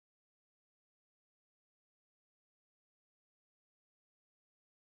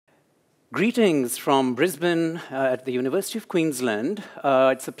Greetings from Brisbane at the University of Queensland.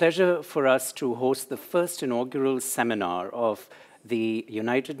 It's a pleasure for us to host the first inaugural seminar of the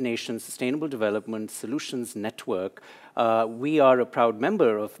United Nations Sustainable Development Solutions Network. We are a proud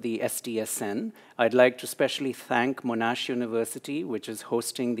member of the SDSN. I'd like to especially thank Monash University, which is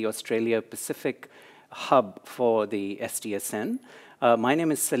hosting the Australia Pacific hub for the SDSN. My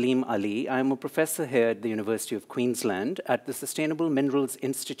name is Salim Ali. I'm a professor here at the University of Queensland at the Sustainable Minerals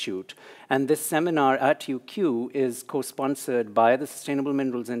Institute. And this seminar at UQ is co-sponsored by the Sustainable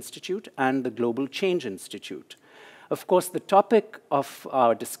Minerals Institute and the Global Change Institute. Of course, the topic of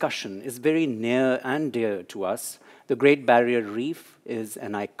our discussion is very near and dear to us. The Great Barrier Reef is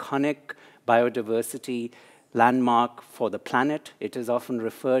an iconic biodiversity landmark for the planet. It is often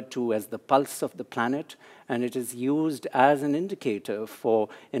referred to as the pulse of the planet, and it is used as an indicator for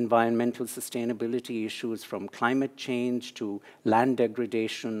environmental sustainability issues from climate change to land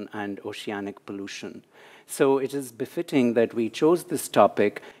degradation and oceanic pollution. So it is befitting that we chose this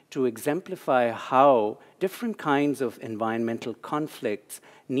topic to exemplify how different kinds of environmental conflicts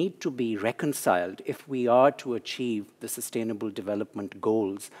need to be reconciled if we are to achieve the Sustainable Development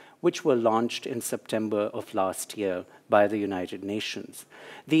Goals, which were launched in September of last year by the United Nations.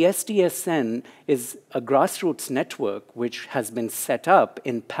 The SDSN is a grassroots network which has been set up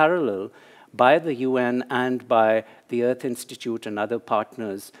in parallel by the UN and by the Earth Institute and other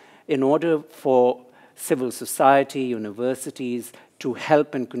partners in order for civil society, universities, to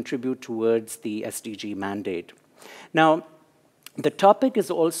help and contribute towards the SDG mandate. Now, the topic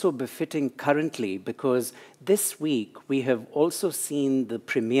is also befitting currently because this week we have also seen the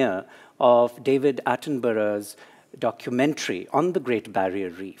premiere of David Attenborough's documentary on the Great Barrier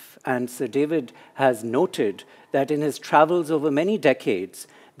Reef. And Sir David has noted that in his travels over many decades,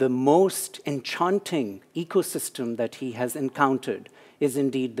 the most enchanting ecosystem that he has encountered is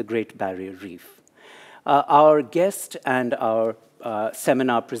indeed the Great Barrier Reef. Our guest and our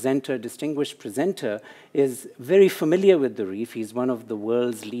seminar presenter, distinguished presenter, is very familiar with the reef. He's one of the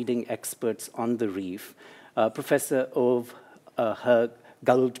world's leading experts on the reef, Professor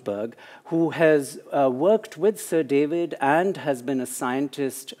Hoegh-Guldberg, who has worked with Sir David and has been a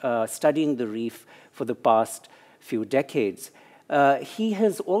scientist studying the reef for the past few decades. He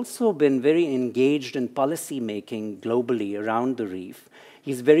has also been very engaged in policy making globally around the reef.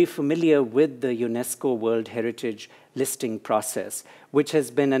 He's very familiar with the UNESCO World Heritage listing process, which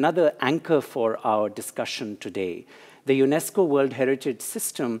has been another anchor for our discussion today. The UNESCO World Heritage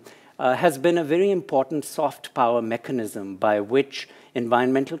System has been a very important soft power mechanism by which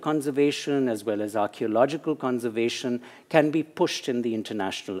environmental conservation as well as archaeological conservation can be pushed in the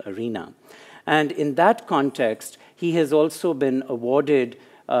international arena. And in that context, he has also been awarded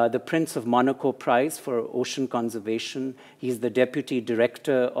the Prince of Monaco Prize for Ocean Conservation. He's the Deputy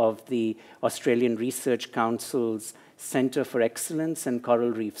Director of the Australian Research Council's Centre for Excellence in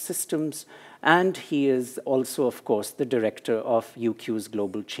Coral Reef Systems, and he is also, of course, the Director of UQ's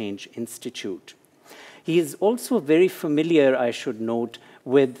Global Change Institute. He is also very familiar, I should note,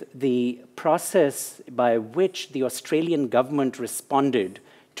 with the process by which the Australian government responded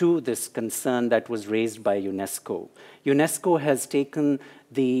to this concern that was raised by UNESCO. UNESCO has taken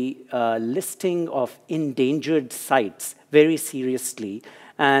the listing of endangered sites very seriously,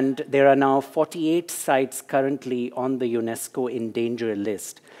 and there are now 48 sites currently on the UNESCO endangered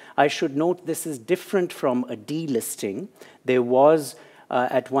list. I should note this is different from a delisting. There was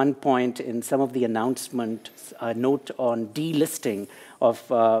at one point in some of the announcements a note on delisting of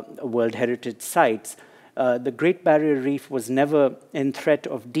World Heritage sites. The Great Barrier Reef was never in threat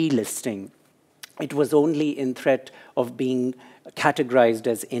of delisting. It was only in threat of being categorized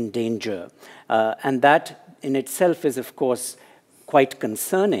as in danger. And that in itself is, of course, quite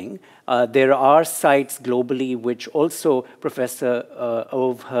concerning. There are sites globally which also Professor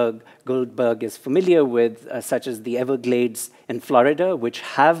Hoegh-Guldberg is familiar with, such as the Everglades in Florida, which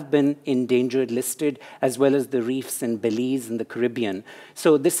have been endangered listed, as well as the reefs in Belize and the Caribbean.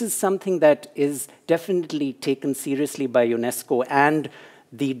 So this is something that is definitely taken seriously by UNESCO, and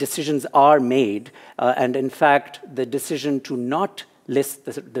the decisions are made. And in fact, the decision to not list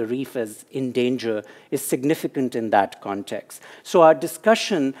the reef as in danger is significant in that context. So our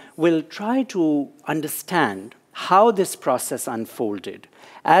discussion will try to understand how this process unfolded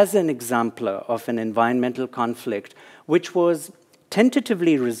as an exemplar of an environmental conflict which was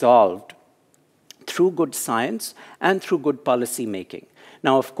tentatively resolved through good science and through good policy making.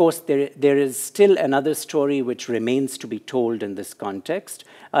 Now, of course, there is still another story which remains to be told in this context,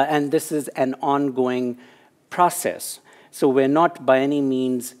 and this is an ongoing process. So we're not by any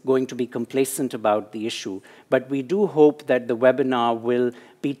means going to be complacent about the issue, but we do hope that the webinar will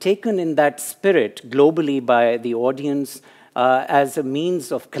be taken in that spirit globally by the audience as a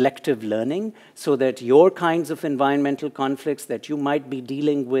means of collective learning, so that your kinds of environmental conflicts that you might be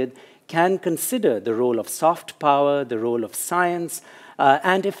dealing with can consider the role of soft power, the role of science,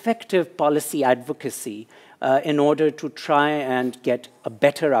 and effective policy advocacy in order to try and get a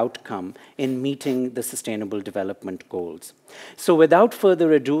better outcome in meeting the Sustainable Development Goals. So without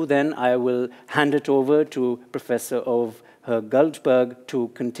further ado, then, I will hand it over to Professor Hoegh-Guldberg to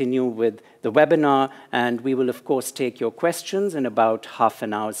continue with the webinar, and we will, of course, take your questions in about half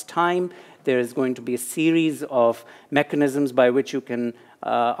an hour's time. There is going to be a series of mechanisms by which you can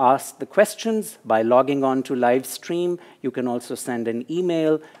ask the questions by logging on to live stream. You can also send an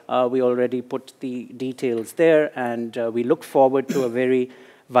email. We already put the details there, and we look forward to a very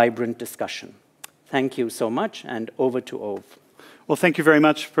vibrant discussion. Thank you so much, and over to Ove. Well, thank you very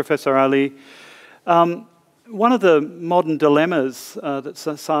much, Professor Ali. One of the modern dilemmas that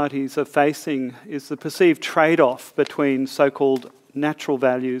societies are facing is the perceived trade-off between so-called natural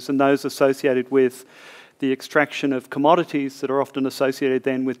values and those associated with the extraction of commodities that are often associated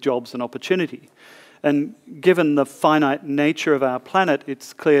then with jobs and opportunity. And given the finite nature of our planet,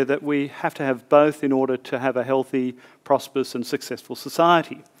 it's clear that we have to have both in order to have a healthy, prosperous and successful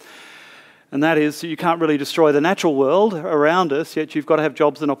society. And that is, you can't really destroy the natural world around us, yet you've got to have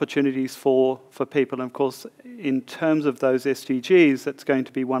jobs and opportunities for people. And of course, in terms of those SDGs, that's going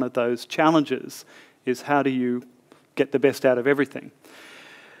to be one of those challenges, is how do you get the best out of everything?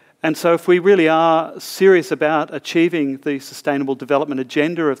 And so if we really are serious about achieving the Sustainable Development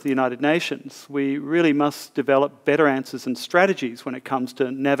Agenda of the United Nations, we really must develop better answers and strategies when it comes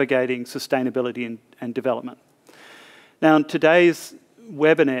to navigating sustainability and development. Now, in today's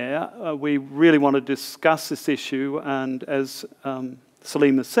webinar, we really want to discuss this issue, and as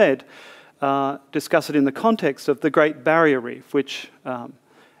Salim has said, discuss it in the context of the Great Barrier Reef, which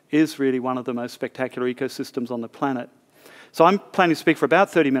is really one of the most spectacular ecosystems on the planet. So I'm planning to speak for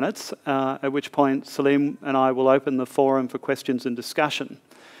about 30 minutes, at which point Salim and I will open the forum for questions and discussion.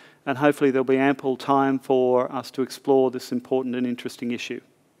 And hopefully there'll be ample time for us to explore this important and interesting issue.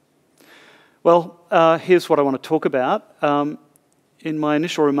 Well, here's what I want to talk about. In my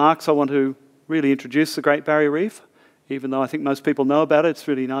initial remarks, I want to really introduce the Great Barrier Reef. Even though I think most people know about it, it's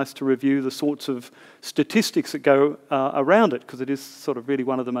really nice to review the sorts of statistics that go around it, because it is sort of really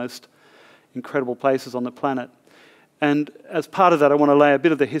one of the most incredible places on the planet. And as part of that, I want to lay a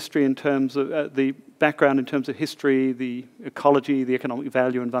bit of the history in terms of the background in terms of history, the ecology, the economic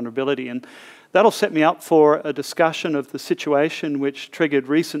value and vulnerability. And that'll set me up for a discussion of the situation which triggered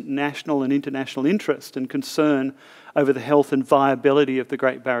recent national and international interest and concern over the health and viability of the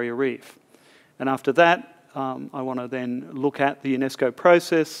Great Barrier Reef. And after that, I want to then look at the UNESCO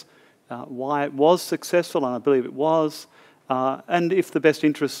process, why it was successful, and I believe it was, and if the best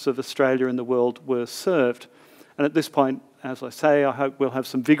interests of Australia and the world were served. And at this point, as I say, I hope we'll have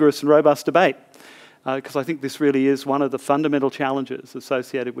some vigorous and robust debate, because I think this really is one of the fundamental challenges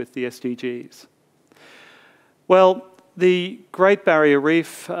associated with the SDGs. Well, the Great Barrier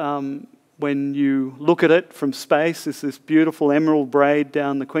Reef, when you look at it from space, is this beautiful emerald braid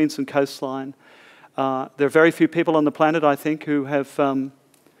down the Queensland coastline. There are very few people on the planet, I think, who have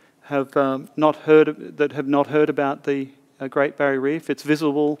not heard about the Great Barrier Reef. It's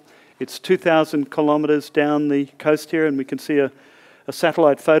visible. It's 2,000 kilometres down the coast here, and we can see a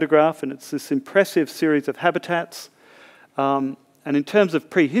satellite photograph, and it's this impressive series of habitats. And in terms of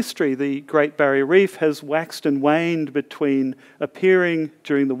prehistory, the Great Barrier Reef has waxed and waned between appearing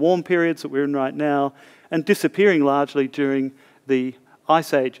during the warm periods that we're in right now and disappearing largely during the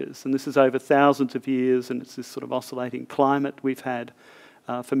ice ages. And this is over thousands of years, and it's this sort of oscillating climate we've had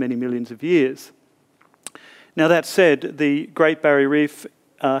for many millions of years. Now, that said, the Great Barrier Reef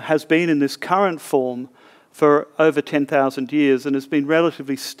has been in this current form for over 10,000 years and has been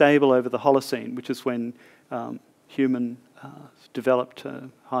relatively stable over the Holocene, which is when humans developed a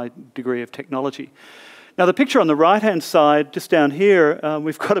high degree of technology. Now, the picture on the right-hand side, just down here,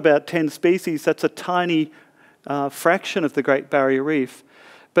 we've got about 10 species. That's a tiny fraction of the Great Barrier Reef.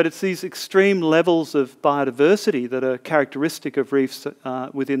 But it's these extreme levels of biodiversity that are characteristic of reefs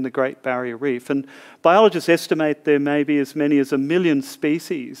within the Great Barrier Reef. And biologists estimate there may be as many as 1 million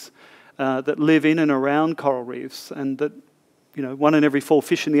species that live in and around coral reefs, and that 1 in every 4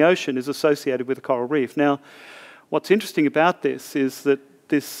 fish in the ocean is associated with a coral reef. Now, what's interesting about this is that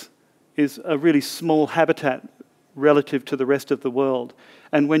this is a really small habitat relative to the rest of the world.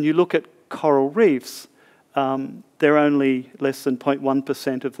 And when you look at coral reefs, they're only less than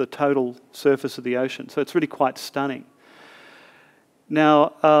 0.1% of the total surface of the ocean. So it's really quite stunning.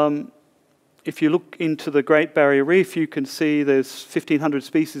 Now, if you look into the Great Barrier Reef, you can see there's 1,500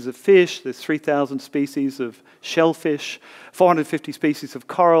 species of fish, there's 3,000 species of shellfish, 450 species of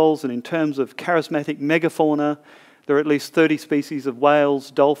corals, and in terms of charismatic megafauna, there are at least 30 species of whales,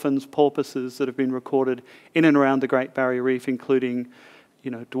 dolphins, porpoises that have been recorded in and around the Great Barrier Reef, including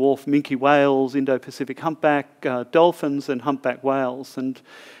dwarf minke whales, Indo-Pacific humpback dolphins, and humpback whales. And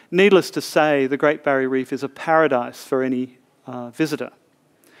needless to say, the Great Barrier Reef is a paradise for any visitor.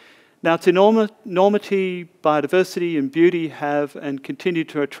 Now, its enormity, biodiversity, and beauty have and continue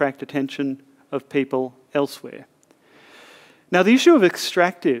to attract attention of people elsewhere. Now, the issue of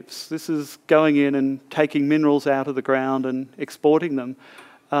extractives, this is going in and taking minerals out of the ground and exporting them,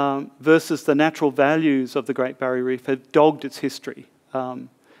 versus the natural values of the Great Barrier Reef, have dogged its history.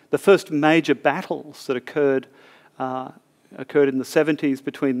 The first major battles that occurred in the 70s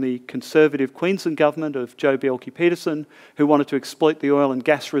between the Conservative Queensland government of Joh Bjelke-Petersen, who wanted to exploit the oil and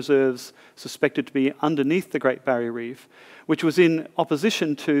gas reserves suspected to be underneath the Great Barrier Reef, which was in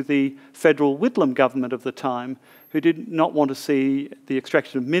opposition to the federal Whitlam government of the time, who did not want to see the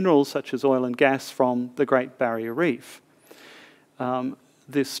extraction of minerals such as oil and gas from the Great Barrier Reef.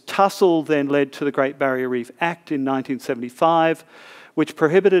 This tussle then led to the Great Barrier Reef Act in 1975, which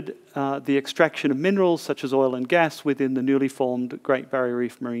prohibited the extraction of minerals such as oil and gas within the newly formed Great Barrier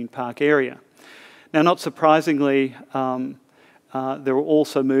Reef Marine Park area. Now, not surprisingly, there were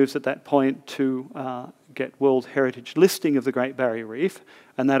also moves at that point to get World Heritage listing of the Great Barrier Reef,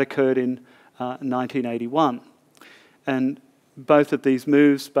 and that occurred in 1981. And both of these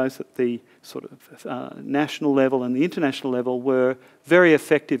moves, both at the sort of national level and the international level, were very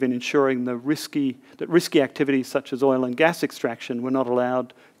effective in ensuring that risky activities such as oil and gas extraction were not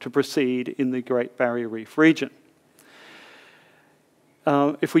allowed to proceed in the Great Barrier Reef region.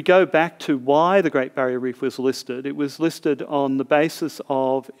 If we go back to why the Great Barrier Reef was listed, it was listed on the basis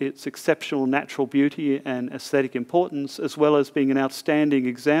of its exceptional natural beauty and aesthetic importance, as well as being an outstanding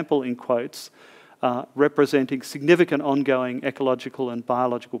example, in quotes, representing significant ongoing ecological and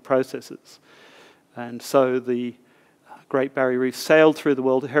biological processes. And so the Great Barrier Reef sailed through the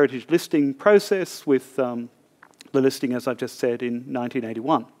World Heritage listing process with the listing, as I've just said, in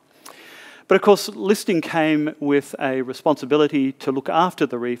 1981. But of course, listing came with a responsibility to look after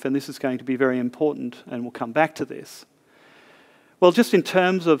the reef, and this is going to be very important, and we'll come back to this. Well, just in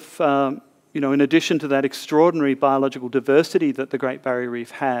terms of, in addition to that extraordinary biological diversity that the Great Barrier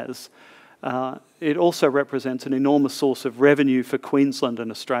Reef has, it also represents an enormous source of revenue for Queensland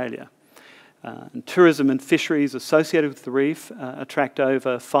and Australia. And tourism and fisheries associated with the reef attract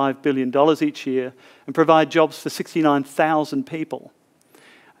over $5 billion each year and provide jobs for 69,000 people.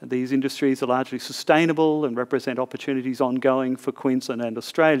 These industries are largely sustainable and represent opportunities ongoing for Queensland and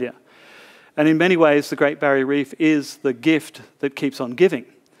Australia. And in many ways, the Great Barrier Reef is the gift that keeps on giving.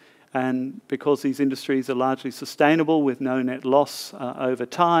 And because these industries are largely sustainable with no net loss over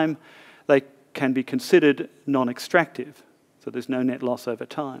time, they can be considered non-extractive. So there's no net loss over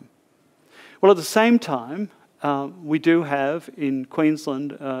time. Well, at the same time, we do have in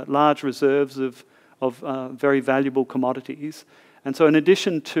Queensland large reserves of very valuable commodities. And so in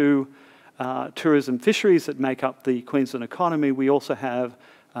addition to tourism fisheries that make up the Queensland economy, we also have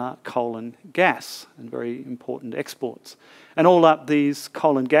coal and gas and very important exports. And all up, these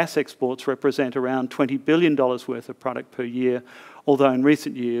coal and gas exports represent around $20 billion worth of product per year, although in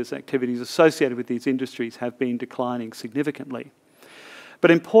recent years, activities associated with these industries have been declining significantly.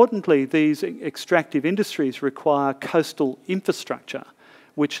 But importantly, these extractive industries require coastal infrastructure,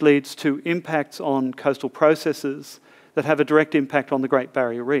 which leads to impacts on coastal processes that have a direct impact on the Great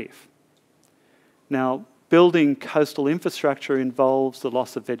Barrier Reef. Now, building coastal infrastructure involves the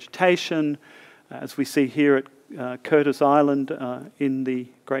loss of vegetation, as we see here at Curtis Island in the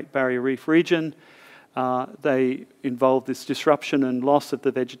Great Barrier Reef region. They involve this disruption and loss of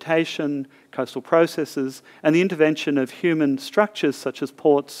the vegetation, coastal processes, and the intervention of human structures such as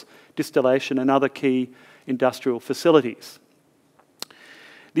ports, distillation, and other key industrial facilities.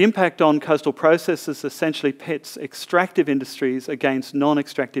 The impact on coastal processes essentially pits extractive industries against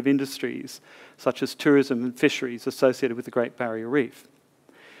non-extractive industries, such as tourism and fisheries associated with the Great Barrier Reef.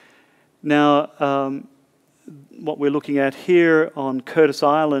 Now, what we're looking at here on Curtis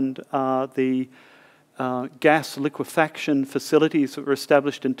Island are the gas liquefaction facilities that were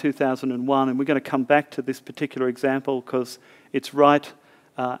established in 2001, and we're going to come back to this particular example because it's right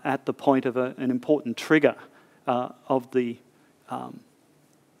at the point of an important trigger of the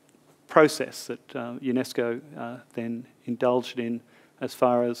process that UNESCO then indulged in as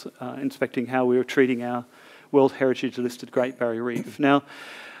far as inspecting how we were treating our World Heritage listed Great Barrier Reef. Now,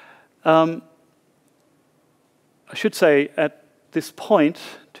 I should say this point,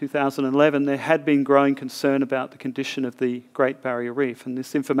 2011, there had been growing concern about the condition of the Great Barrier Reef, and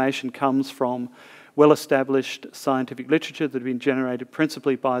this information comes from well-established scientific literature that had been generated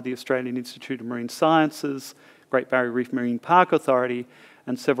principally by the Australian Institute of Marine Sciences, Great Barrier Reef Marine Park Authority,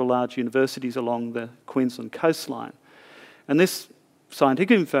 and several large universities along the Queensland coastline. And this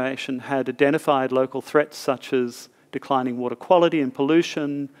scientific information had identified local threats such as declining water quality and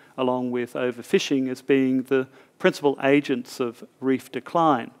pollution, along with overfishing, as being the principal agents of reef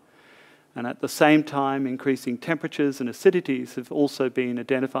decline. And at the same time, increasing temperatures and acidities have also been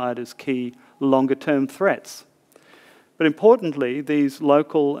identified as key longer-term threats. But importantly, these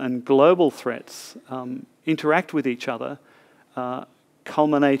local and global threats interact with each other,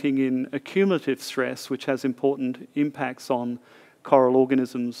 culminating in accumulative stress, which has important impacts on coral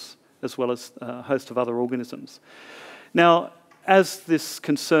organisms as well as a host of other organisms. Now, as this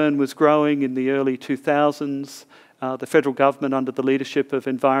concern was growing in the early 2000s, the federal government, under the leadership of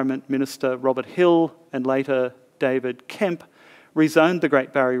Environment Minister Robert Hill and later David Kemp, rezoned the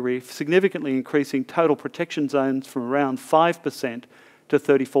Great Barrier Reef, significantly increasing total protection zones from around 5% to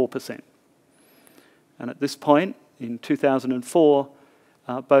 34%. And at this point, in 2004,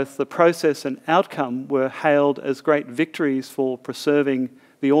 both the process and outcome were hailed as great victories for preserving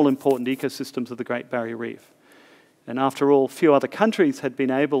the all-important ecosystems of the Great Barrier Reef. And after all, few other countries had been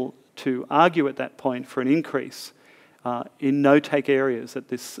able to argue at that point for an increase in no-take areas at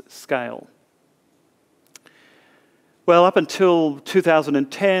this scale. Well, up until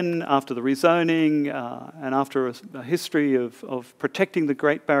 2010, after the rezoning and after a history of protecting the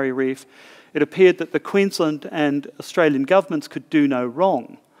Great Barrier Reef, it appeared that the Queensland and Australian governments could do no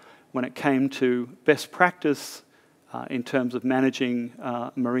wrong when it came to best practice in terms of managing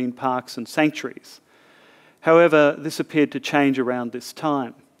marine parks and sanctuaries. However, this appeared to change around this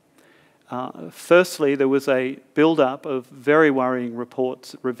time. Firstly, there was a build-up of very worrying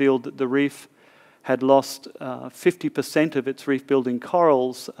reports that revealed that the reef had lost 50% of its reef-building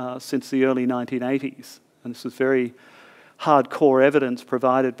corals since the early 1980s. And this was very hardcore evidence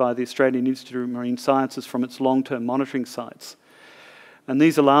provided by the Australian Institute of Marine Sciences from its long-term monitoring sites. And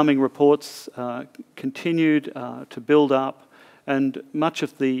these alarming reports continued to build up, and much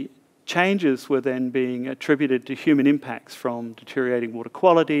of the changes were then being attributed to human impacts, from deteriorating water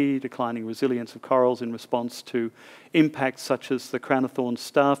quality, declining resilience of corals in response to impacts such as the crown of thorns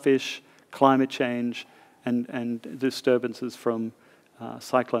starfish, climate change, and disturbances from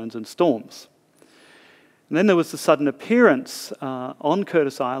cyclones and storms. And then there was the sudden appearance on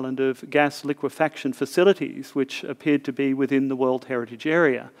Curtis Island of gas liquefaction facilities, which appeared to be within the World Heritage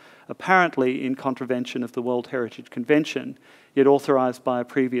Area, apparently in contravention of the World Heritage Convention, yet authorised by a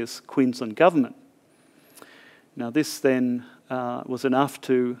previous Queensland government. Now, this then was enough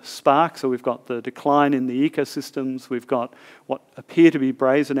to spark, so we've got the decline in the ecosystems, we've got what appear to be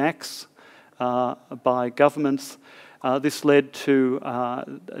brazen acts by governments. This led to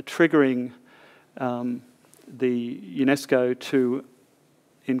triggering the UNESCO to,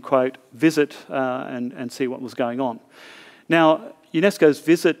 in quote, visit and see what was going on. Now, UNESCO's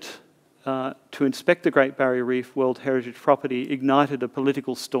visit to inspect the Great Barrier Reef World Heritage property ignited a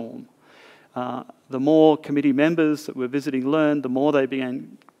political storm. The more committee members that were visiting learned, the more they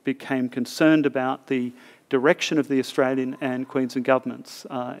became concerned about the direction of the Australian and Queensland governments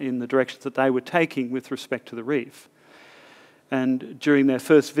in the directions that they were taking with respect to the reef. And during their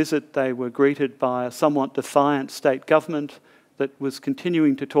first visit, they were greeted by a somewhat defiant state government that was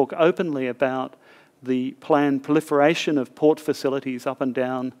continuing to talk openly about the planned proliferation of port facilities up and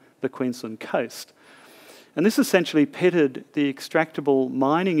down the Queensland coast. And this essentially pitted the extractable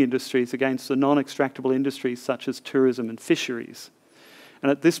mining industries against the non-extractable industries such as tourism and fisheries. And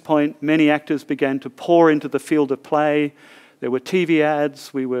at this point, many actors began to pour into the field of play. There were TV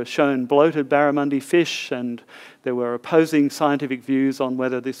ads, we were shown bloated barramundi fish, and there were opposing scientific views on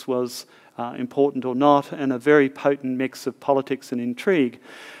whether this was important or not, and a very potent mix of politics and intrigue.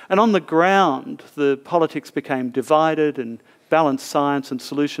 And on the ground, the politics became divided and balanced science and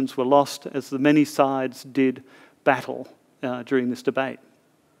solutions were lost as the many sides did battle during this debate.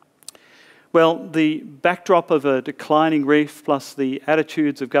 Well, the backdrop of a declining reef plus the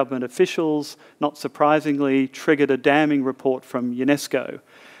attitudes of government officials, not surprisingly, triggered a damning report from UNESCO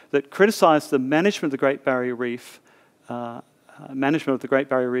that criticised the management of the Great Barrier Reef, and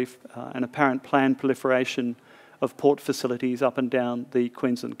apparent planned proliferation of port facilities up and down the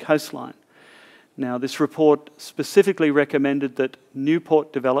Queensland coastline. Now, this report specifically recommended that new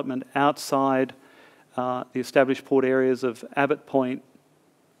port development outside the established port areas of Abbott Point,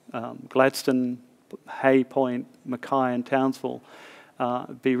 Gladstone, Hay Point, Mackay and Townsville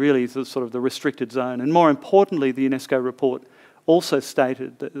be really the sort of the restricted zone. And more importantly, the UNESCO report also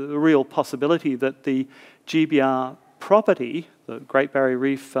stated that the real possibility that the GBR property, the Great Barrier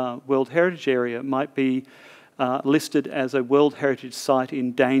Reef World Heritage Area, might be listed as a World Heritage Site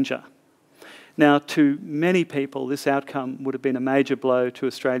in danger. Now, to many people, this outcome would have been a major blow to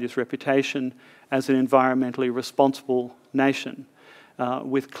Australia's reputation as an environmentally responsible nation,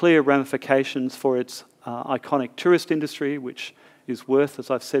 with clear ramifications for its iconic tourist industry, which is worth,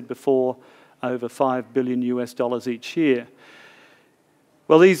 as I've said before, over $5 billion each year.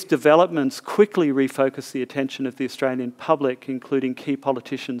 Well, these developments quickly refocused the attention of the Australian public, including key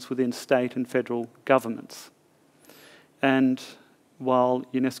politicians within state and federal governments. And while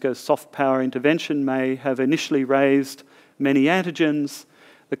UNESCO's soft power intervention may have initially raised many antigens,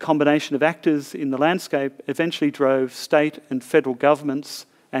 the combination of actors in the landscape eventually drove state and federal governments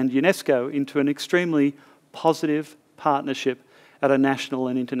and UNESCO into an extremely positive partnership at a national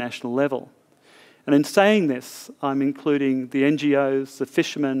and international level. And in saying this, I'm including the NGOs, the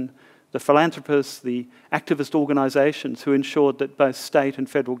fishermen, the philanthropists, the activist organisations who ensured that both state and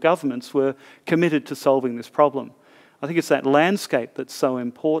federal governments were committed to solving this problem. I think it's that landscape that's so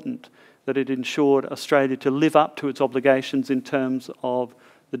important, that it ensured Australia to live up to its obligations in terms of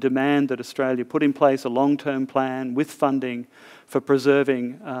the demand that Australia put in place a long-term plan with funding for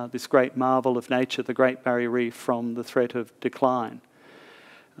preserving this great marvel of nature, the Great Barrier Reef, from the threat of decline.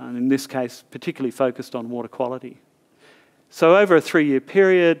 And in this case, particularly focused on water quality. So over a 3-year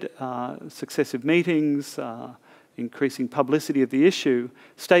period, successive meetings, increasing publicity of the issue,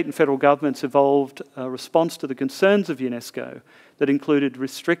 state and federal governments evolved a response to the concerns of UNESCO that included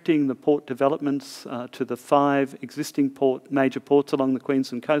restricting the port developments to the 5 existing major ports along the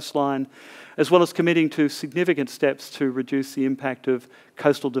Queensland coastline, as well as committing to significant steps to reduce the impact of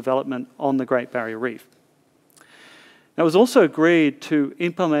coastal development on the Great Barrier Reef. Now, it was also agreed to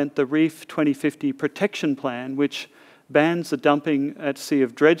implement the Reef 2050 Protection Plan, which bans the dumping at sea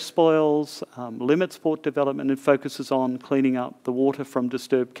of dredge spoils, limits port development, and focuses on cleaning up the water from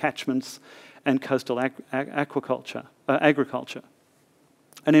disturbed catchments and coastal agriculture.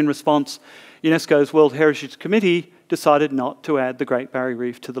 And in response, UNESCO's World Heritage Committee decided not to add the Great Barrier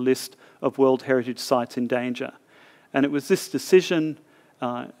Reef to the list of World Heritage Sites in danger. And it was this decision,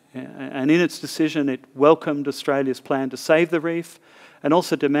 and in its decision, it welcomed Australia's plan to save the reef, and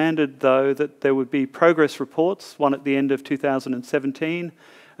also demanded, though, that there would be progress reports, one at the end of 2017,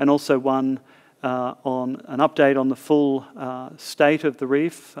 and also one on an update on the full state of the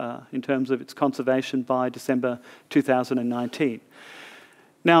reef in terms of its conservation by December 2019.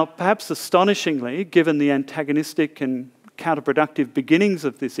 Now, perhaps astonishingly, given the antagonistic and counterproductive beginnings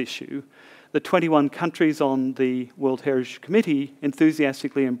of this issue, the 21 countries on the World Heritage Committee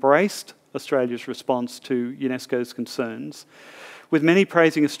enthusiastically embraced Australia's response to UNESCO's concerns, with many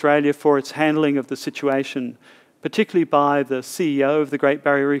praising Australia for its handling of the situation, particularly by the CEO of the Great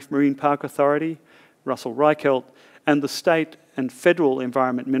Barrier Reef Marine Park Authority, Russell Reichelt, and the state and federal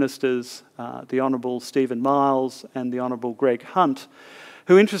environment ministers, the Honourable Stephen Miles and the Honourable Greg Hunt,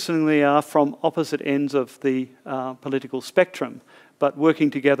 who interestingly are from opposite ends of the political spectrum, but working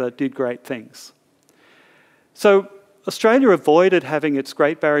together did great things. So Australia avoided having its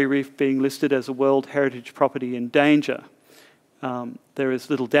Great Barrier Reef being listed as a World Heritage Property in danger. There is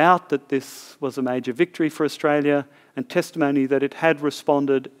little doubt that this was a major victory for Australia and testimony that it had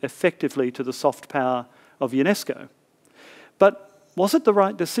responded effectively to the soft power of UNESCO. But was it the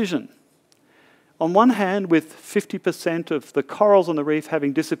right decision? On one hand, with 50% of the corals on the reef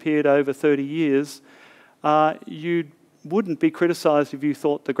having disappeared over 30 years, you wouldn't be criticised if you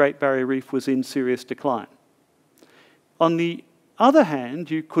thought the Great Barrier Reef was in serious decline. On the other hand,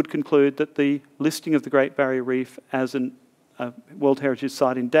 you could conclude that the listing of the Great Barrier Reef as a World Heritage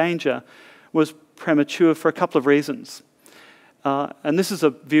Site in danger was premature for a couple of reasons. And this is a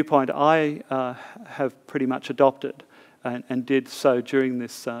viewpoint I have pretty much adopted and did so during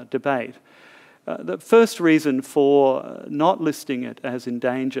this debate. The first reason for not listing it as in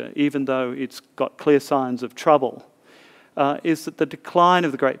danger, even though it's got clear signs of trouble, is that the decline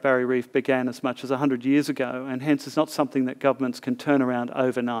of the Great Barrier Reef began as much as 100 years ago, and hence it's not something that governments can turn around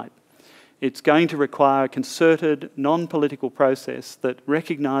overnight. It's going to require a concerted, non-political process that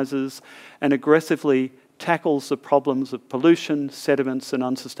recognises and aggressively tackles the problems of pollution, sediments and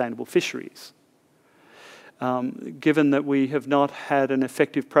unsustainable fisheries. Given that we have not had an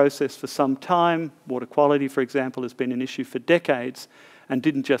effective process for some time, water quality, for example, has been an issue for decades and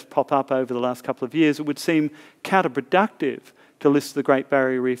didn't just pop up over the last couple of years, it would seem counterproductive to list the Great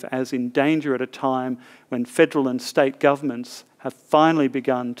Barrier Reef as in danger at a time when federal and state governments have finally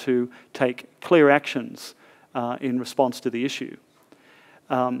begun to take clear actions in response to the issue.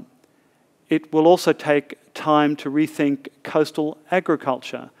 It will also take time to rethink coastal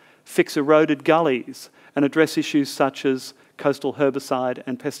agriculture, fix eroded gullies, and address issues such as coastal herbicide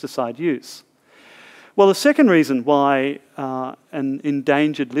and pesticide use. Well, the second reason why an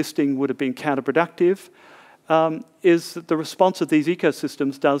endangered listing would have been counterproductive is that the response of these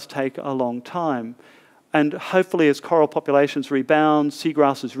ecosystems does take a long time. And hopefully as coral populations rebound,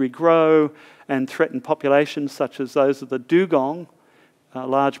 seagrasses regrow, and threatened populations such as those of the dugong, a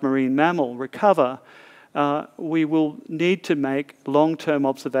large marine mammal, recover, we will need to make long-term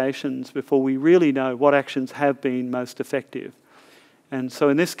observations before we really know what actions have been most effective. And so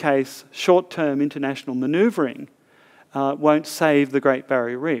in this case, short-term international manoeuvring won't save the Great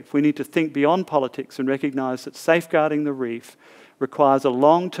Barrier Reef. We need to think beyond politics and recognise that safeguarding the reef requires a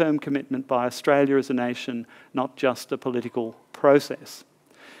long-term commitment by Australia as a nation, not just a political process.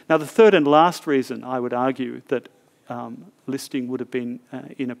 Now, the third and last reason I would argue that listing would have been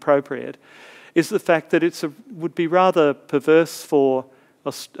inappropriate is the fact that it would be rather perverse for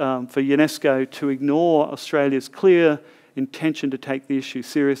UNESCO to ignore Australia's clear intention to take the issue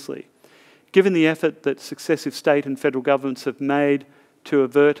seriously. Given the effort that successive state and federal governments have made to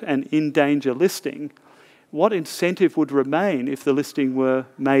avert an in-danger listing, what incentive would remain if the listing were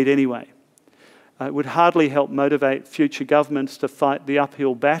made anyway? It would hardly help motivate future governments to fight the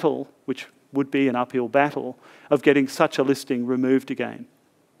uphill battle, which would be an uphill battle, of getting such a listing removed again.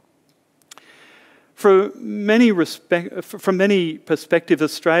 From many perspectives,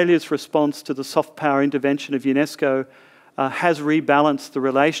 Australia's response to the soft power intervention of UNESCO has rebalanced the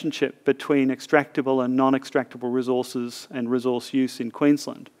relationship between extractable and non-extractable resources and resource use in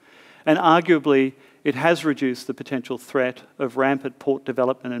Queensland. And arguably, it has reduced the potential threat of rampant port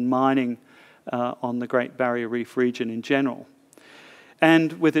development and mining on the Great Barrier Reef region in general.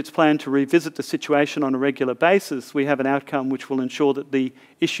 And with its plan to revisit the situation on a regular basis, we have an outcome which will ensure that the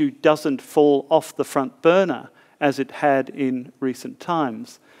issue doesn't fall off the front burner as it had in recent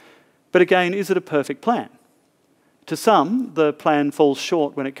times. But again, is it a perfect plan? To some, the plan falls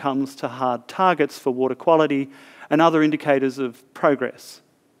short when it comes to hard targets for water quality and other indicators of progress.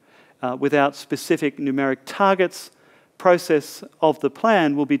 Without specific numeric targets, process of the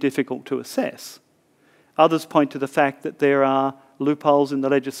plan will be difficult to assess. Others point to the fact that there are loopholes in the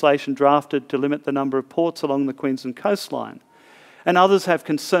legislation drafted to limit the number of ports along the Queensland coastline. And others have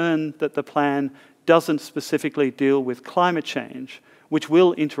concern that the plan doesn't specifically deal with climate change, which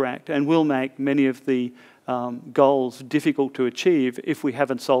will interact and will make many of the goals difficult to achieve if we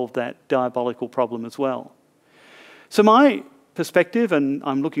haven't solved that diabolical problem as well. So my perspective, and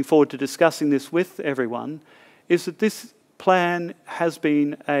I'm looking forward to discussing this with everyone, is that this plan has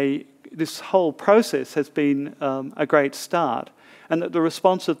been this whole process has been a great start, and that the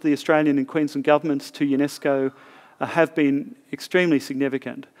response of the Australian and Queensland governments to UNESCO have been extremely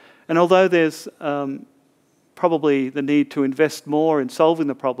significant. And although there's probably the need to invest more in solving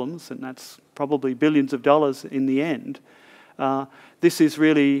the problems, and that's probably billions of dollars in the end, this is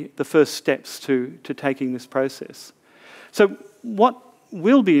really the first steps to taking this process. So what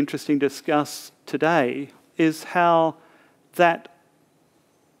will be interesting to discuss today is how that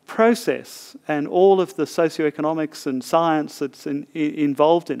process and all of the socioeconomics and science that's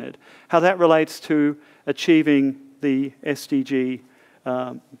involved in it, how that relates to achieving the SDG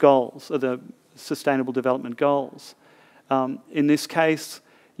goals, or the Sustainable Development Goals. In this case,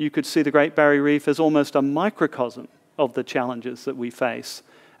 you could see the Great Barrier Reef as almost a microcosm of the challenges that we face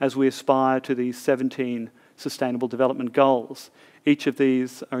as we aspire to these 17 Sustainable Development Goals. Each of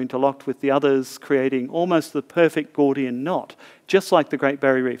these are interlocked with the others, creating almost the perfect Gordian knot, just like the Great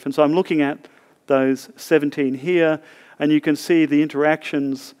Barrier Reef. And so I'm looking at those 17 here, and you can see the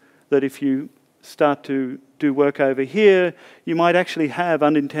interactions that if you start to do work over here, you might actually have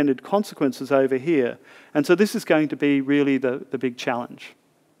unintended consequences over here. And so this is going to be really the big challenge.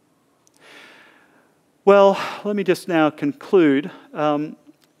 Well, let me just now conclude.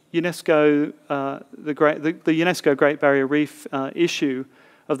 UNESCO, the UNESCO Great Barrier Reef issue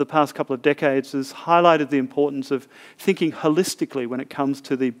of the past couple of decades has highlighted the importance of thinking holistically when it comes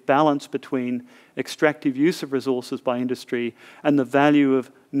to the balance between extractive use of resources by industry and the value of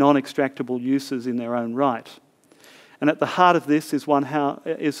non-extractable uses in their own right. And at the heart of this is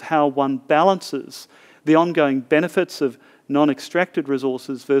how one balances the ongoing benefits of non-extracted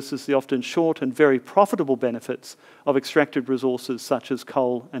resources versus the often short and very profitable benefits of extracted resources such as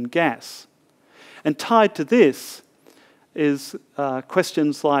coal and gas. And tied to this is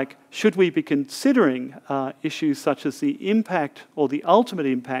questions like, should we be considering issues such as the impact or the ultimate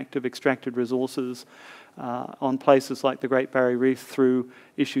impact of extracted resources on places like the Great Barrier Reef through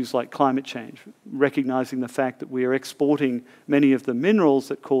issues like climate change, recognising the fact that we are exporting many of the minerals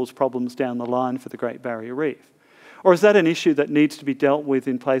that cause problems down the line for the Great Barrier Reef? Or is that an issue that needs to be dealt with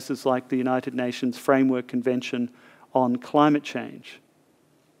in places like the United Nations Framework Convention on Climate Change?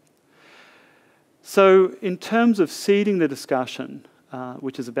 So in terms of seeding the discussion,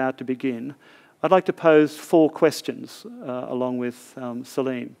 which is about to begin, I'd like to pose 4 questions along with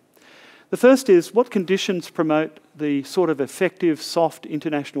Salim. The first is, what conditions promote the sort of effective, soft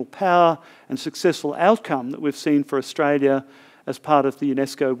international power and successful outcome that we've seen for Australia as part of the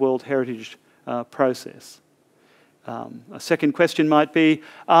UNESCO World Heritage process? A second question might be,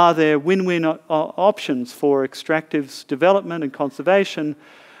 are there win-win options for Extractive's development and conservation,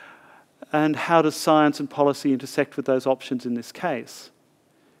 and how does science and policy intersect with those options in this case?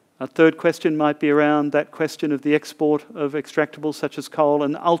 A third question might be around that question of the export of extractables such as coal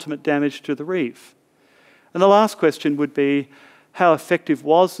and ultimate damage to the reef. And the last question would be, how effective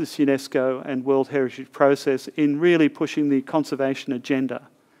was this UNESCO and World Heritage process in really pushing the conservation agenda?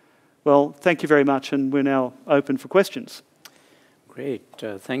 Well, thank you very much, and we're now open for questions. Great.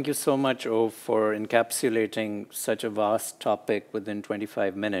 Thank you so much, Hoegh, for encapsulating such a vast topic within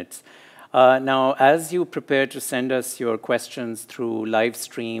 25 minutes. Now, as you prepare to send us your questions through live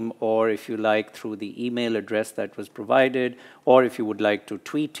stream, or if you like, through the email address that was provided, or if you would like to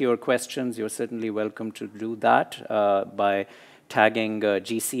tweet your questions, you're certainly welcome to do that by tagging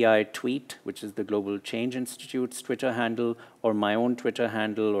GCI Tweet, which is the Global Change Institute's Twitter handle, or my own Twitter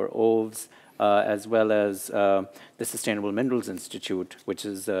handle, or Hoegh's, as well as the Sustainable Minerals Institute, which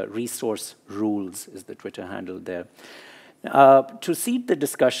is Resource Rules is the Twitter handle there. To seed the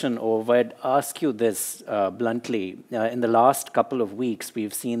discussion, Hoegh, I'd ask you this bluntly. In the last couple of weeks,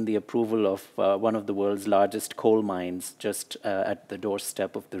 we've seen the approval of one of the world's largest coal mines just at the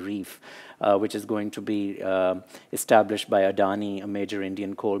doorstep of the Reef, which is going to be established by Adani, a major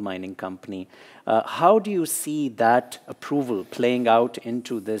Indian coal mining company. How do you see that approval playing out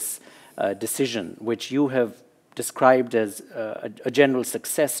into this decision, which you have described as a general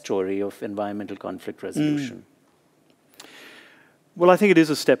success story of environmental conflict resolution? Well, I think it is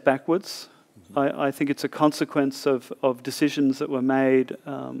a step backwards. I think it's a consequence of decisions that were made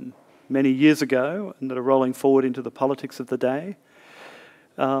many years ago and that are rolling forward into the politics of the day.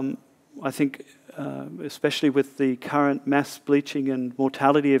 I think, especially with the current mass bleaching and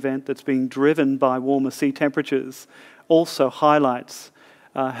mortality event that's being driven by warmer sea temperatures, also highlights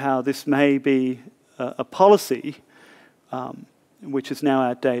how this may be a policy which is now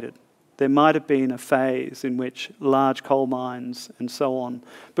outdated. There might have been a phase in which large coal mines and so on,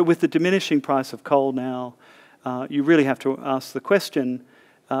 but with the diminishing price of coal now, you really have to ask the question,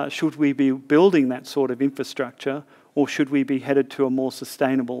 should we be building that sort of infrastructure, or should we be headed to a more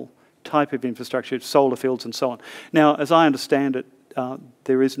sustainable type of infrastructure, solar fields and so on? Now, as I understand it,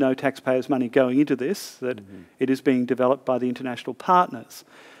 there is no taxpayers' money going into this, that it is being developed by the international partners.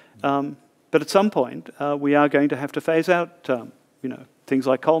 But at some point, we are going to have to phase out things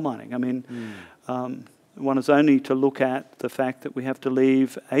like coal mining. I mean, one is only to look at the fact that we have to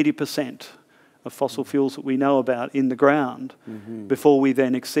leave 80% of fossil fuels that we know about in the ground before we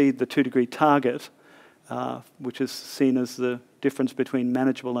then exceed the 2-degree target, which is seen as the difference between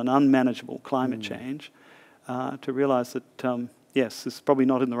manageable and unmanageable climate change, to realise that, yes, this is probably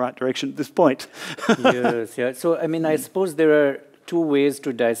not in the right direction at this point. Yes, yeah. So, I mean, I suppose there are 2 ways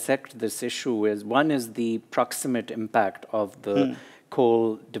to dissect this issue. One is the proximate impact of the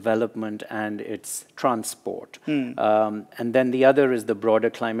coal development and its transport. And then the other is the broader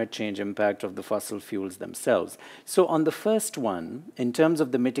climate change impact of the fossil fuels themselves. So on the first one, in terms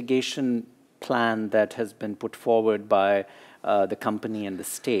of the mitigation plan that has been put forward by the company and the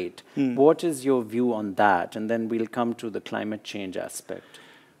state, what is your view on that? And then we'll come to the climate change aspect.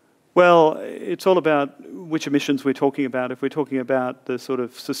 Well, it's all about which emissions we're talking about. If we're talking about the sort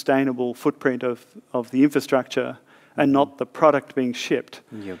of sustainable footprint of the infrastructure and not the product being shipped,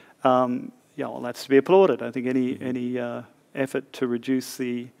 yeah, well, that's to be applauded. I think any effort to reduce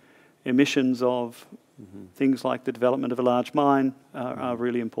the emissions of things like the development of a large mine are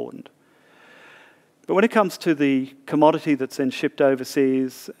really important. But when it comes to the commodity that's then shipped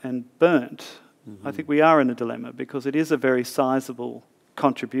overseas and burnt, I think we are in a dilemma, because it is a very sizable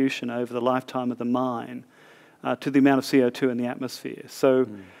contribution over the lifetime of the mine to the amount of CO2 in the atmosphere. So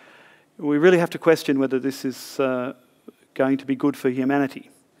we really have to question whether this is going to be good for humanity.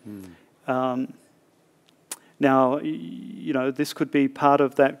 Now, you know, this could be part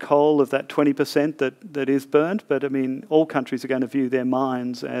of that coal, of that 20% that is burnt, but I mean, all countries are going to view their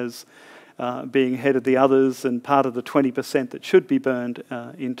mines as being ahead of the others and part of the 20% that should be burned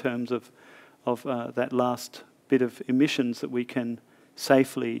in terms of that last bit of emissions that we can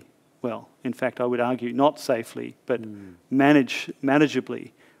safely, well, in fact, I would argue not safely, but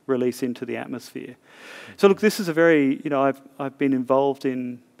manageably release into the atmosphere. So look, this is a very, you know, I've been involved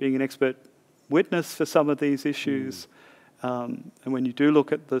in being an expert witness for some of these issues. And when you do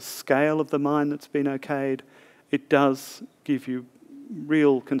look at the scale of the mine that's been okayed, it does give you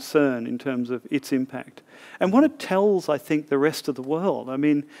real concern in terms of its impact. And what it tells, I think, the rest of the world. I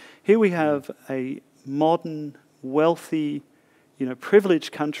mean, here we have a modern, wealthy, you know,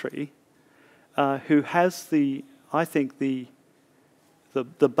 privileged country who has I think the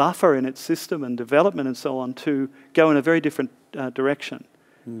buffer in its system and development and so on to go in a very different direction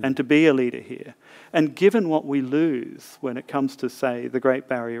and to be a leader here. And given what we lose when it comes to, say, the Great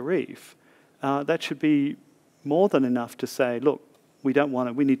Barrier Reef, that should be more than enough to say, look, we don't want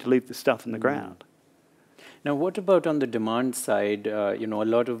it, we need to leave this stuff in the ground. Now, what about on the demand side? You know, a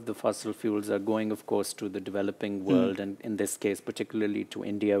lot of the fossil fuels are going, of course, to the developing world, and in this case, particularly to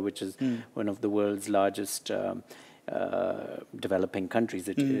India, which is one of the world's largest developing countries.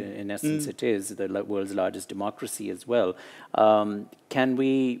 In essence, it is the world's largest democracy as well. Can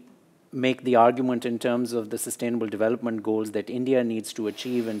we make the argument in terms of the sustainable development goals that India needs to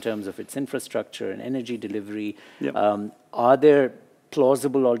achieve in terms of its infrastructure and energy delivery? Are there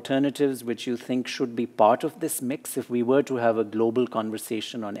plausible alternatives which you think should be part of this mix if we were to have a global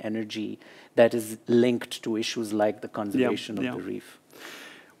conversation on energy that is linked to issues like the conservation of the reef?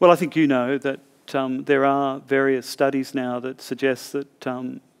 Well, I think you know that there are various studies now that suggest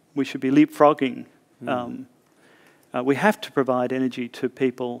that we should be leapfrogging. We have to provide energy to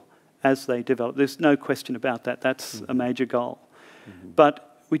people as they develop. There's no question about that. That's a major goal.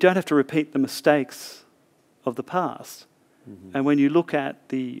 But we don't have to repeat the mistakes of the past. And when you look at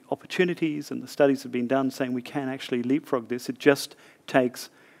the opportunities and the studies that have been done saying we can actually leapfrog this, it just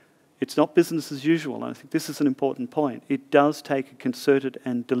takes, it's not business as usual. And I think this is an important point. It does take a concerted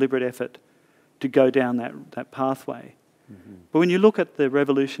and deliberate effort to go down that pathway. But when you look at the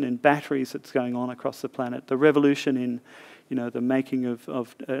revolution in batteries that's going on across the planet, the revolution in, you know, the making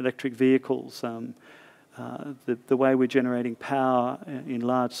of electric vehicles, the way we're generating power in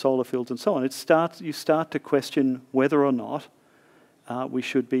large solar fields and so on, you start to question whether or not we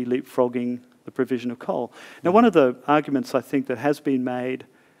should be leapfrogging the provision of coal. Now, one of the arguments I think that has been made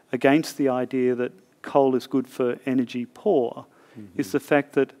against the idea that coal is good for energy poor is the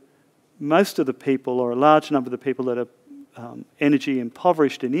fact that most of the people, or a large number of the people that are energy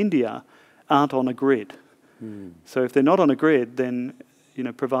impoverished in India, aren't on a grid. So if they're not on a grid, then, you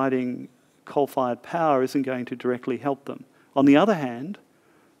know, providing coal-fired power isn't going to directly help them. On the other hand,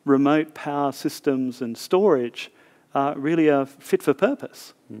 remote power systems and storage really are fit for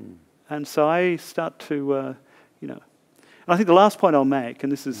purpose. And so I start to, you know, and I think the last point I'll make,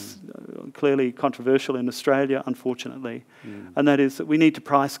 and this is clearly controversial in Australia, unfortunately, and that is that we need to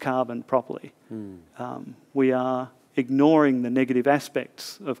price carbon properly. We are ignoring the negative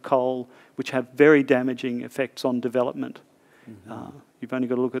aspects of coal, which have very damaging effects on development. You've only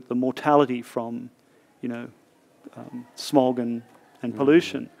got to look at the mortality from, you know, smog and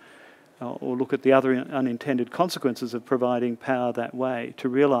pollution, or look at the other unintended consequences of providing power that way to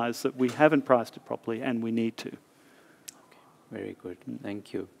realise that we haven't priced it properly and we need to. Very good.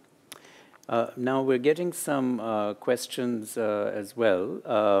 Thank you. Now we're getting some questions as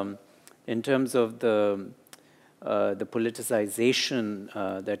well in terms of the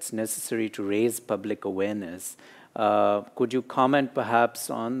politicization that's necessary to raise public awareness. Could you comment perhaps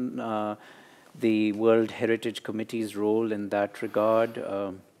on the World Heritage Committee's role in that regard?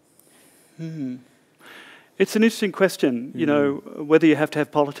 It's an interesting question, you know, whether you have to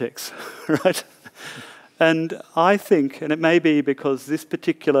have politics, right? And I think, and it may be because this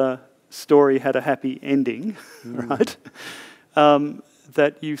particular story had a happy ending, right?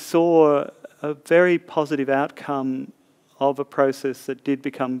 That you saw a very positive outcome of a process that did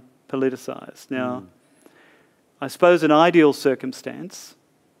become politicised. Now, I suppose an ideal circumstance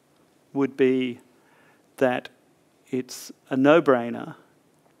would be that it's a no-brainer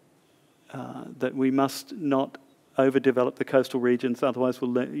that we must not overdevelop the coastal regions, otherwise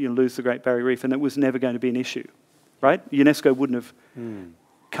we'll lose the Great Barrier Reef, and it was never going to be an issue, right? UNESCO wouldn't have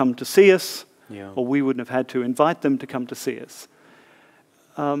come to see us, or we wouldn't have had to invite them to come to see us.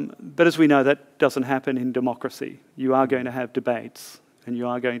 But as we know, that doesn't happen in democracy. You are going to have debates, and you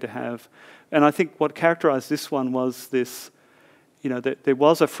are going to have... And I think what characterised this one was this, you know, that there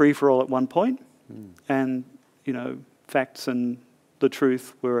was a free-for-all at one point, and facts and the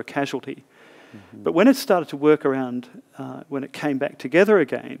truth were a casualty. But when it started to work around, when it came back together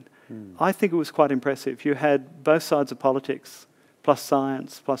again, I think it was quite impressive. You had both sides of politics, plus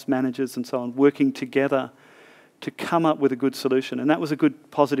science, plus managers and so on, working together to come up with a good solution. And that was a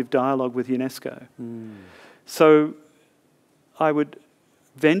good positive dialogue with UNESCO. So I would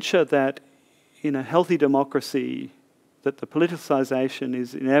venture that in a healthy democracy, that the politicization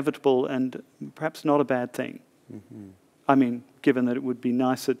is inevitable and perhaps not a bad thing. I mean, given that it would be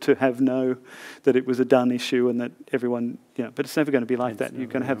nicer to know that it was a done issue and that everyone, but it's never going to be like that. You're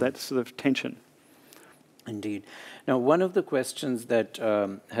going to have that sort of tension. Indeed. Now, one of the questions that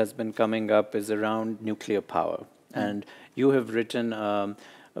has been coming up is around nuclear power. And you have written a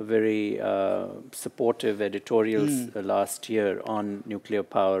very supportive editorial last year on nuclear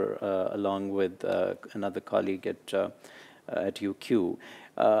power, along with another colleague at UQ.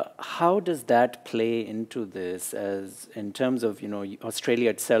 How does that play into this, as in terms of, Australia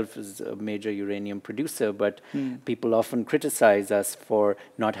itself is a major uranium producer, but people often criticize us for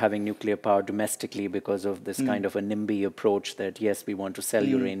not having nuclear power domestically because of this kind of a NIMBY approach that, yes, we want to sell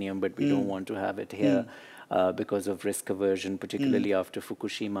uranium, but we don't want to have it here because of risk aversion, particularly after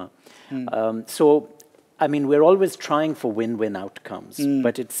Fukushima. So, I mean, we're always trying for win-win outcomes,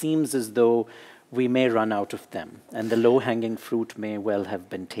 but it seems as though we may run out of them, and the low-hanging fruit may well have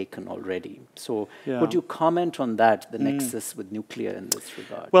been taken already. So would you comment on that, the nexus with nuclear in this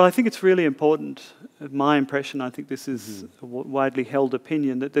regard? Well, I think it's really important. My impression, I think this is a widely held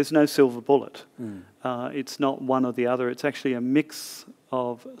opinion, that there's no silver bullet. It's not one or the other. It's actually a mix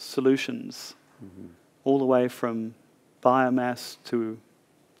of solutions, all the way from biomass to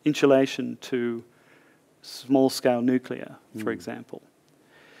insulation to small-scale nuclear, for example.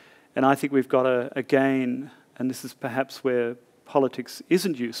 And I think we've got to, again, and this is perhaps where politics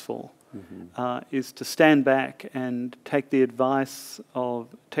isn't useful, is to stand back and take the advice of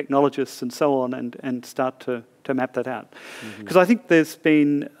technologists and so on and start to map that out. Because I think there's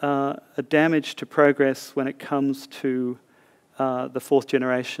been a damage to progress when it comes to the fourth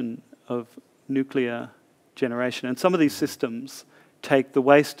generation of nuclear generation. And some of these systems take the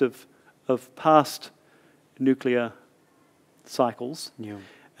waste of past nuclear cycles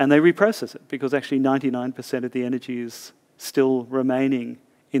and they reprocess it, because actually 99% of the energy is still remaining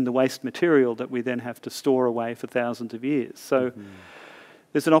in the waste material that we then have to store away for thousands of years. So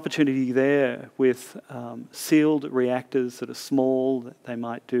there's an opportunity there with sealed reactors that are small, that they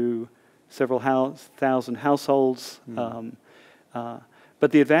might do several thousand households.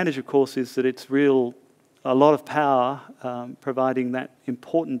 But the advantage, of course, is that it's a lot of power providing that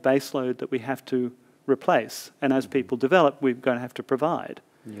important baseload that we have to replace. And as people develop, we're going to have to provide.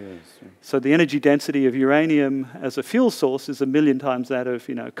 So the energy density of uranium as a fuel source is 1 million times that of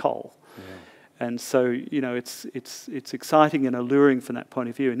coal. And so it's exciting and alluring from that point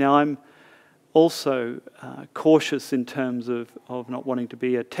of view. Now I'm also cautious in terms of not wanting to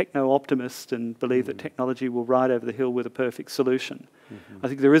be a techno-optimist and believe that technology will ride over the hill with a perfect solution. I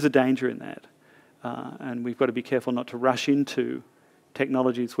think there is a danger in that, and we've got to be careful not to rush into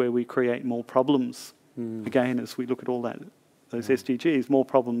technologies where we create more problems. Again, as we look at all those SDGs, more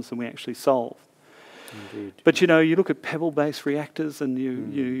problems than we actually solve. Indeed. But you look at pebble-based reactors, and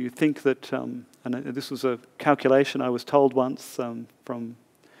you think that, and this was a calculation I was told once from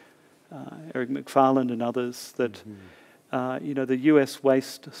Eric McFarland and others, that the US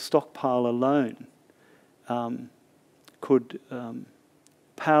waste stockpile alone could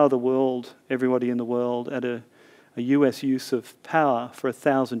power the world, everybody in the world, at a US use of power for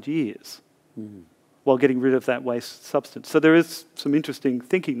 1,000 years. While getting rid of that waste substance. So there is some interesting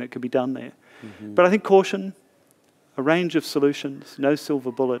thinking that could be done there. But I think caution, a range of solutions, no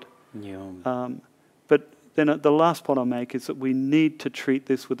silver bullet. But then the last point I'll make is that we need to treat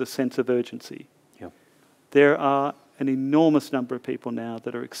this with a sense of urgency. There are an enormous number of people now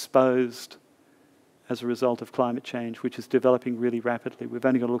that are exposed as a result of climate change, which is developing really rapidly. We've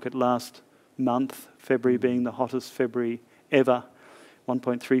only got to look at last month, February being the hottest February ever.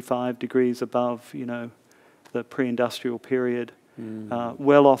 1.35 degrees above, the pre-industrial period,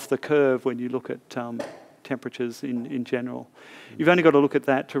 well off the curve when you look at temperatures in general. You've only got to look at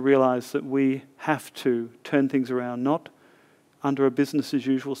that to realise that we have to turn things around, not under a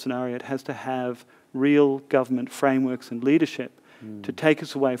business-as-usual scenario. It has to have real government frameworks and leadership to take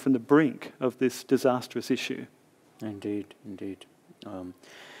us away from the brink of this disastrous issue. Indeed, indeed.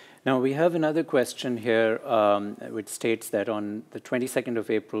 Now, we have another question here, which states that on the 22nd of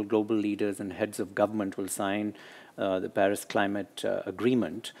April, global leaders and heads of government will sign the Paris Climate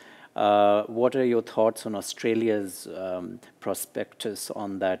Agreement. What are your thoughts on Australia's prospectus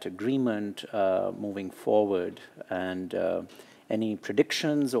on that agreement moving forward? And any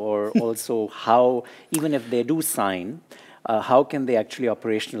predictions, or also how, even if they do sign, how can they actually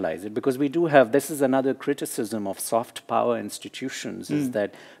operationalize it? Because we do have, this is another criticism of soft power institutions, is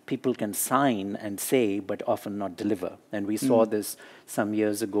that people can sign and say, but often not deliver. And we saw this some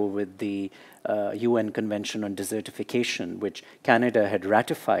years ago with the UN Convention on Desertification, which Canada had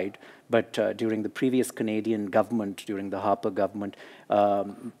ratified, but during the previous Canadian government, during the Harper government,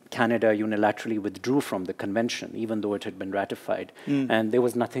 Canada unilaterally withdrew from the convention, even though it had been ratified. And there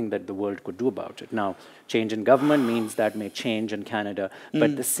was nothing that the world could do about it. Now, change in government means that may change in Canada,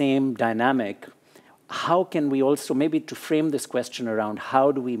 but the same dynamic, how can we also, maybe to frame this question around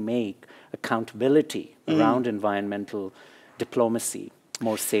how do we make accountability around environmental diplomacy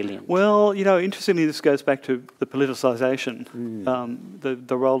more salient? Well, you know, interestingly, this goes back to the politicization,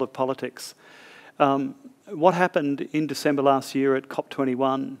 the role of politics. What happened in December last year at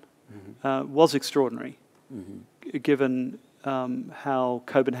COP21 was extraordinary, given how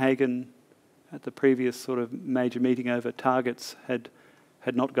Copenhagen, at the previous sort of major meeting over targets, had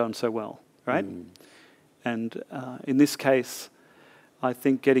not gone so well, right? And in this case, I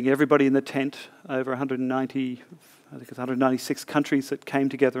think getting everybody in the tent, over 190, I think it's 196 countries that came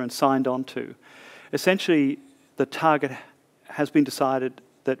together and signed on to. Essentially, the target has been decided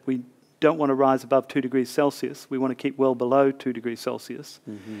that we don't want to rise above 2 degrees Celsius. We want to keep well below 2 degrees Celsius.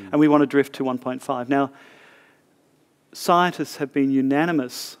 And we want to drift to 1.5. Now, scientists have been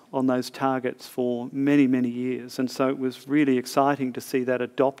unanimous on those targets for many, many years. And so it was really exciting to see that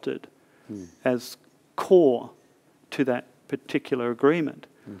adopted as core to that particular agreement.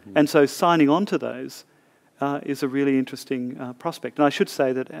 And so signing on to those is a really interesting prospect. And I should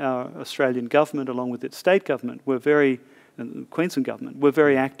say that our Australian government, along with its state government, were very, Queensland government, were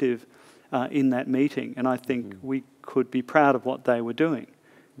very active in that meeting. And I think we could be proud of what they were doing.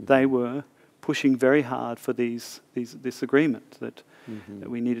 They were pushing very hard for this agreement that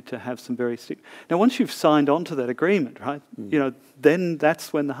we needed to have some very strict. Now, once you've signed on to that agreement, right, you know, then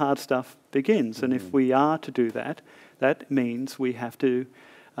that's when the hard stuff begins. And if we are to do that, that means we have to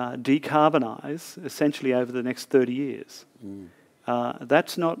decarbonise essentially over the next 30 years.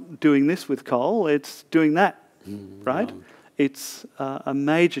 That's not doing this with coal, it's doing that, right? No. It's a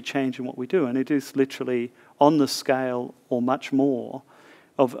major change in what we do, and it is literally on the scale or much more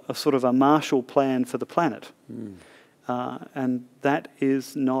of a sort of a Marshall Plan for the planet. And that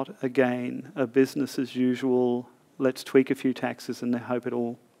is not, again, a business as usual, let's tweak a few taxes and hope it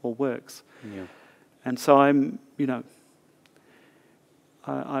all works. And so I'm, you know,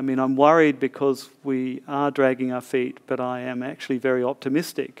 I mean, I'm worried because we are dragging our feet, but I am actually very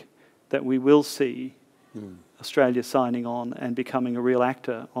optimistic that we will see Australia signing on and becoming a real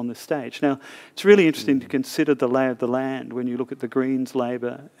actor on this stage. Now, it's really interesting to consider the lay of the land when you look at the Greens,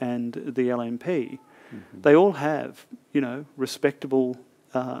 Labor and the LNP. They all have, you know, respectable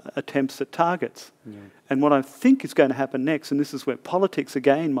attempts at targets. And what I think is going to happen next, and this is where politics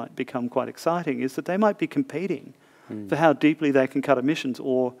again might become quite exciting, is that they might be competing for how deeply they can cut emissions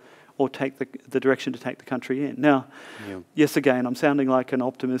or take the direction to take the country in. Now, yes, again, I'm sounding like an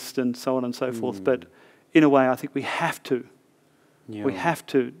optimist and so on and so forth, but in a way I think we have to. We have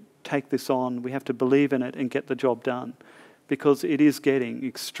to take this on, we have to believe in it and get the job done, because it is getting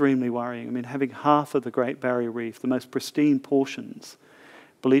extremely worrying. I mean, having half of the Great Barrier Reef, the most pristine portions,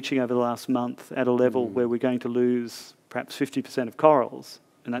 bleaching over the last month at a level where we're going to lose perhaps 50% of corals,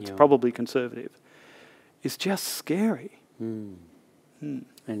 and that's probably conservative, is just scary.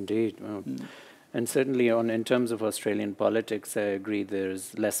 Indeed. Well, and certainly in terms of Australian politics, I agree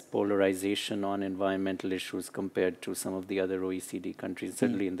there's less polarization on environmental issues compared to some of the other OECD countries.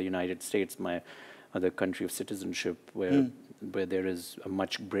 Certainly in the United States, my other country of citizenship, where there is a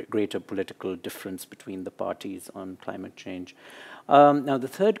much greater political difference between the parties on climate change. Now, the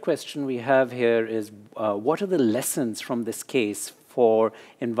third question we have here is, what are the lessons from this case for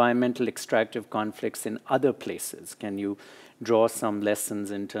environmental extractive conflicts in other places? Can you draw some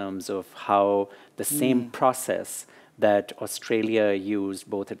lessons in terms of how the same process that Australia used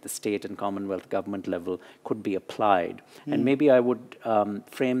both at the state and Commonwealth government level could be applied? And maybe I would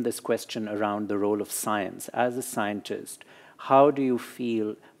frame this question around the role of science. As a scientist, how do you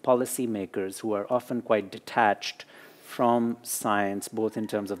feel policymakers who are often quite detached from science, both in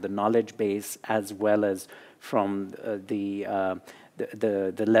terms of the knowledge base as well as from the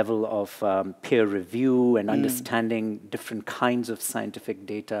level of peer review and understanding different kinds of scientific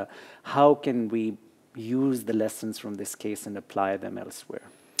data, how can we use the lessons from this case and apply them elsewhere?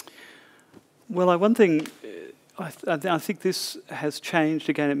 Well, one thing I think this has changed.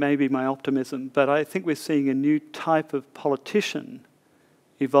 Again, it may be my optimism, but I think we're seeing a new type of politician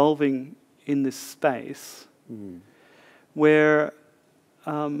evolving in this space where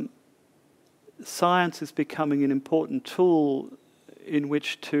science is becoming an important tool in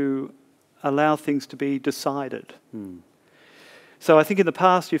which to allow things to be decided. So I think in the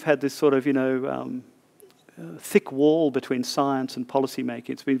past you've had this sort of, thick wall between science and policy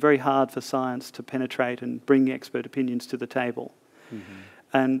making. It's been very hard for science to penetrate and bring expert opinions to the table.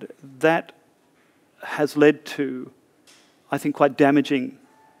 And that has led to, I think, quite damaging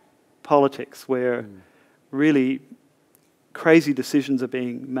politics where really crazy decisions are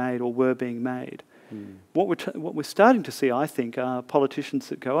being made or were being made. What we're starting to see, I think, are politicians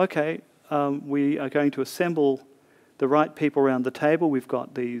that go, okay, we are going to assemble the right people around the table. We've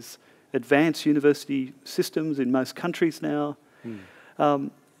got these advanced university systems in most countries now.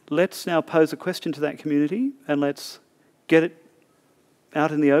 Let's now pose a question to that community and let's get it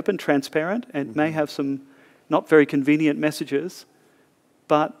out in the open, transparent, and may have some not very convenient messages,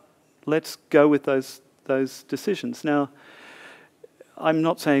 but let's go with those decisions. Now, I'm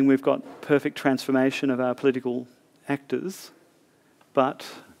not saying we've got perfect transformation of our political actors, but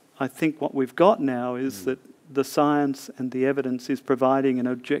I think what we've got now is that the science and the evidence is providing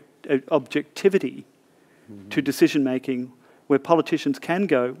an objectivity to decision making where politicians can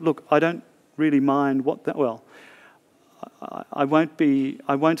go, look, I don't really mind what that, well, I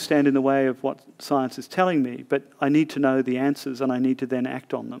won't stand in the way of what science is telling me, but I need to know the answers and I need to then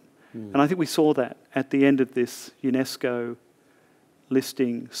act on them. And I think we saw that at the end of this UNESCO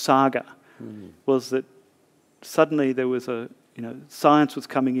listing saga, was that suddenly there was science was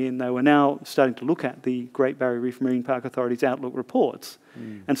coming in. They were now starting to look at the Great Barrier Reef Marine Park Authority's outlook reports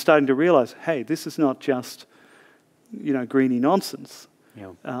and starting to realise, hey, this is not just, greenie nonsense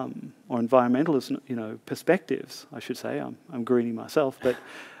or environmentalist, perspectives. I should say I'm greenie myself, but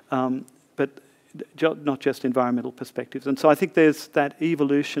not just environmental perspectives. And so I think there's that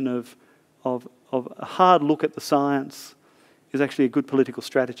evolution of a hard look at the science is actually a good political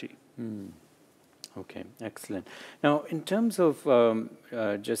strategy. Okay, excellent. Now, in terms of,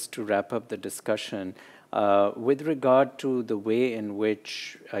 just to wrap up the discussion, with regard to the way in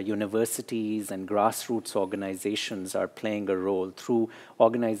which universities and grassroots organizations are playing a role through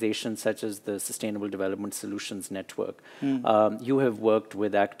organizations such as the Sustainable Development Solutions Network, you have worked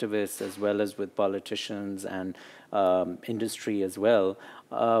with activists as well as with politicians and industry as well.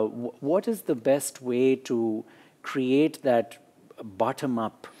 What is the best way to create that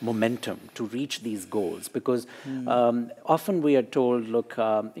bottom-up momentum to reach these goals? Because often we are told, look,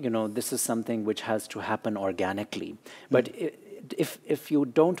 this is something which has to happen organically. But if you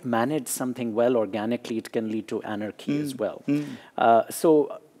don't manage something well organically, it can lead to anarchy as well.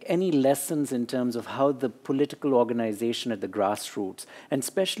 So any lessons in terms of how the political organization at the grassroots, and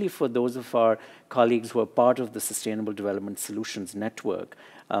especially for those of our colleagues who are part of the Sustainable Development Solutions Network,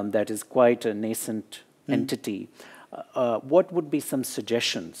 that is quite a nascent entity, what would be some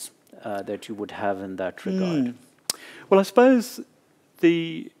suggestions that you would have in that regard? Well, I suppose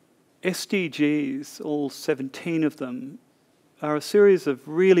the SDGs, all 17 of them, are a series of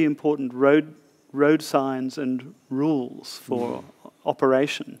really important road signs and rules for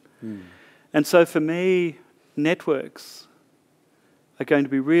operation. And so for me, networks are going to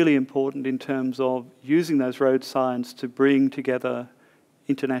be really important in terms of using those road signs to bring together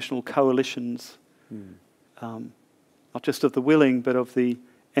international coalitions, not just of the willing, but of the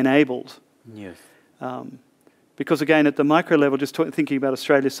enabled. Yes. Because again, at the micro level, just thinking about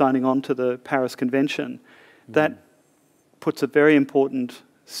Australia signing on to the Paris Convention, that puts a very important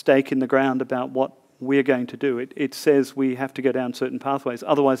stake in the ground about what we're going to do. It says we have to go down certain pathways,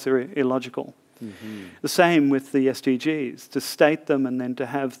 otherwise they're illogical. The same with the SDGs, to state them and then to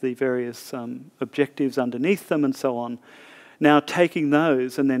have the various objectives underneath them and so on. Now, taking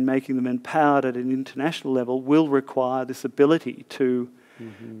those and then making them empowered at an international level will require this ability to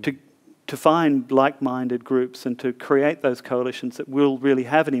find like-minded groups and to create those coalitions that will really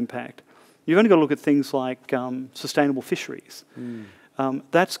have an impact. You've only got to look at things like sustainable fisheries.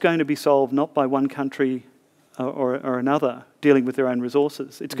 That's going to be solved not by one country or another dealing with their own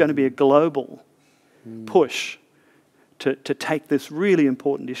resources. It's going to be a global push to take this really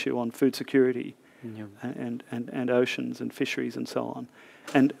important issue on food security and oceans and fisheries and so on,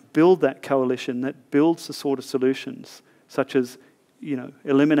 and build that coalition that builds the sort of solutions such as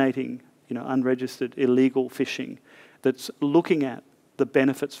eliminating unregistered illegal fishing, that's looking at the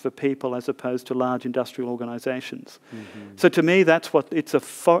benefits for people as opposed to large industrial organisations. So to me, that's what it's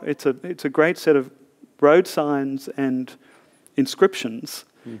a great set of road signs and inscriptions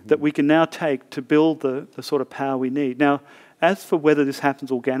that we can now take to build the sort of power we need. Now, as for whether this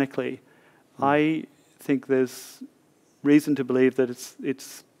happens organically, I think there's reason to believe that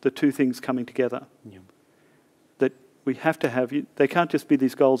it's the two things coming together. That we have to have, they can't just be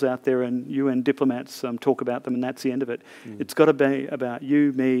these goals out there and UN diplomats talk about them and that's the end of it. It's got to be about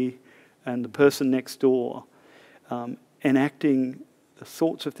you, me, and the person next door enacting the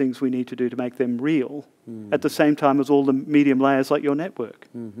sorts of things we need to do to make them real at the same time as all the medium layers like your network.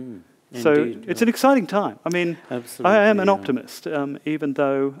 So Indeed, it's an exciting time. I mean, absolutely, I am an optimist, even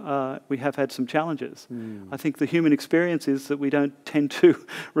though we have had some challenges. I think the human experience is that we don't tend to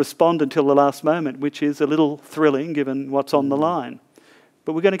respond until the last moment, which is a little thrilling given what's on the line.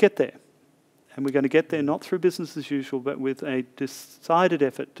 But we're going to get there. And we're going to get there not through business as usual, but with a decided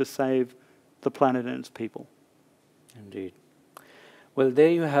effort to save the planet and its people. Indeed. Well, there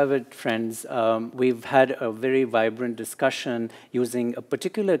you have it, friends. We've had a very vibrant discussion using a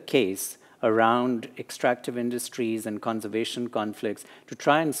particular case around extractive industries and conservation conflicts to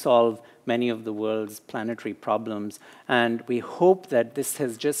try and solve many of the world's planetary problems. And we hope that this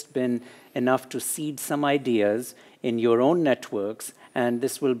has just been enough to seed some ideas in your own networks, and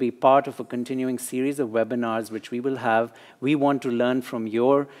this will be part of a continuing series of webinars which we will have. We want to learn from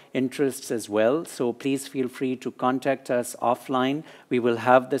your interests as well, so please feel free to contact us offline. We will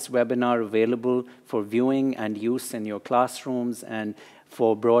have this webinar available for viewing and use in your classrooms and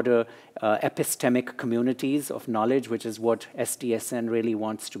for broader epistemic communities of knowledge, which is what SDSN really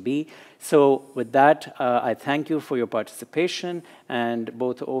wants to be. So with that, I thank you for your participation, and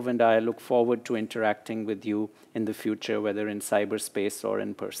both Hoegh and I look forward to interacting with you in the future, whether in cyberspace or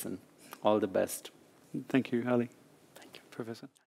in person. All the best. Thank you, Ali. Thank you. Professor.